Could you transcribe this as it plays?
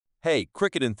Hey,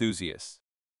 cricket enthusiasts!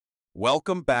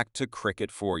 Welcome back to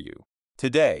Cricket for You.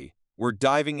 Today, we're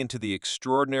diving into the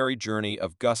extraordinary journey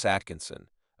of Gus Atkinson,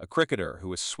 a cricketer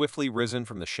who has swiftly risen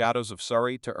from the shadows of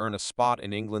Surrey to earn a spot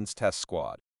in England's Test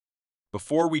squad.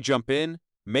 Before we jump in,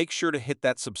 make sure to hit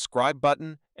that subscribe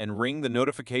button and ring the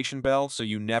notification bell so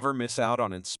you never miss out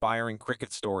on inspiring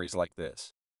cricket stories like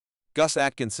this. Gus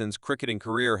Atkinson's cricketing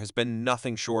career has been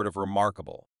nothing short of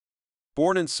remarkable.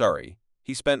 Born in Surrey,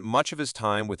 he spent much of his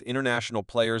time with international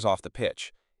players off the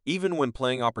pitch, even when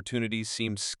playing opportunities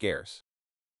seemed scarce.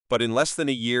 But in less than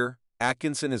a year,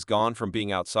 Atkinson has gone from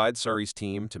being outside Surrey's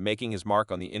team to making his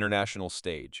mark on the international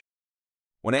stage.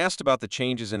 When asked about the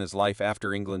changes in his life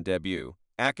after England debut,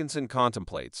 Atkinson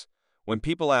contemplates, "When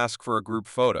people ask for a group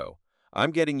photo, I'm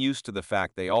getting used to the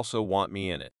fact they also want me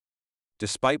in it."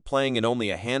 Despite playing in only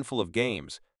a handful of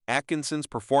games, Atkinson's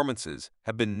performances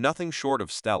have been nothing short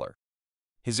of stellar.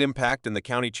 His impact in the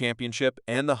county championship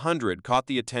and the 100 caught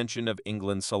the attention of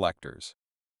England selectors.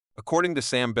 According to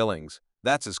Sam Billings,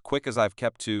 that's as quick as I've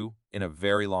kept two in a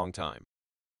very long time.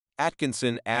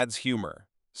 Atkinson adds humor,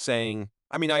 saying,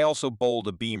 I also bowled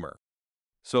a beamer.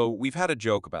 So we've had a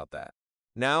joke about that.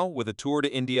 Now, with a tour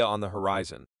to India on the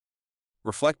horizon.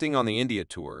 Reflecting on the India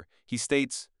tour, he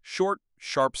states, "Short,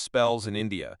 sharp spells in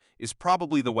India is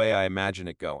probably the way I imagine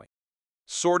it going.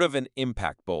 Sort of an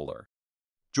impact bowler."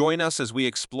 Join us as we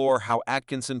explore how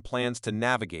Atkinson plans to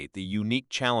navigate the unique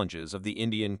challenges of the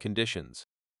Indian conditions.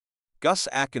 Gus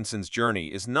Atkinson's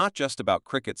journey is not just about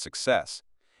cricket success.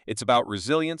 It's about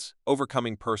resilience,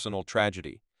 overcoming personal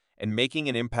tragedy, and making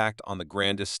an impact on the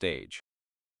grandest stage.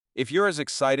 If you're as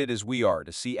excited as we are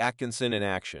to see Atkinson in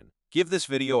action, give this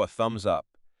video a thumbs up,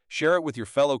 share it with your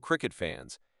fellow cricket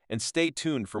fans, and stay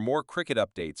tuned for more cricket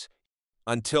updates.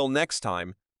 Until next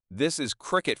time, this is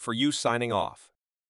Cricket for You signing off.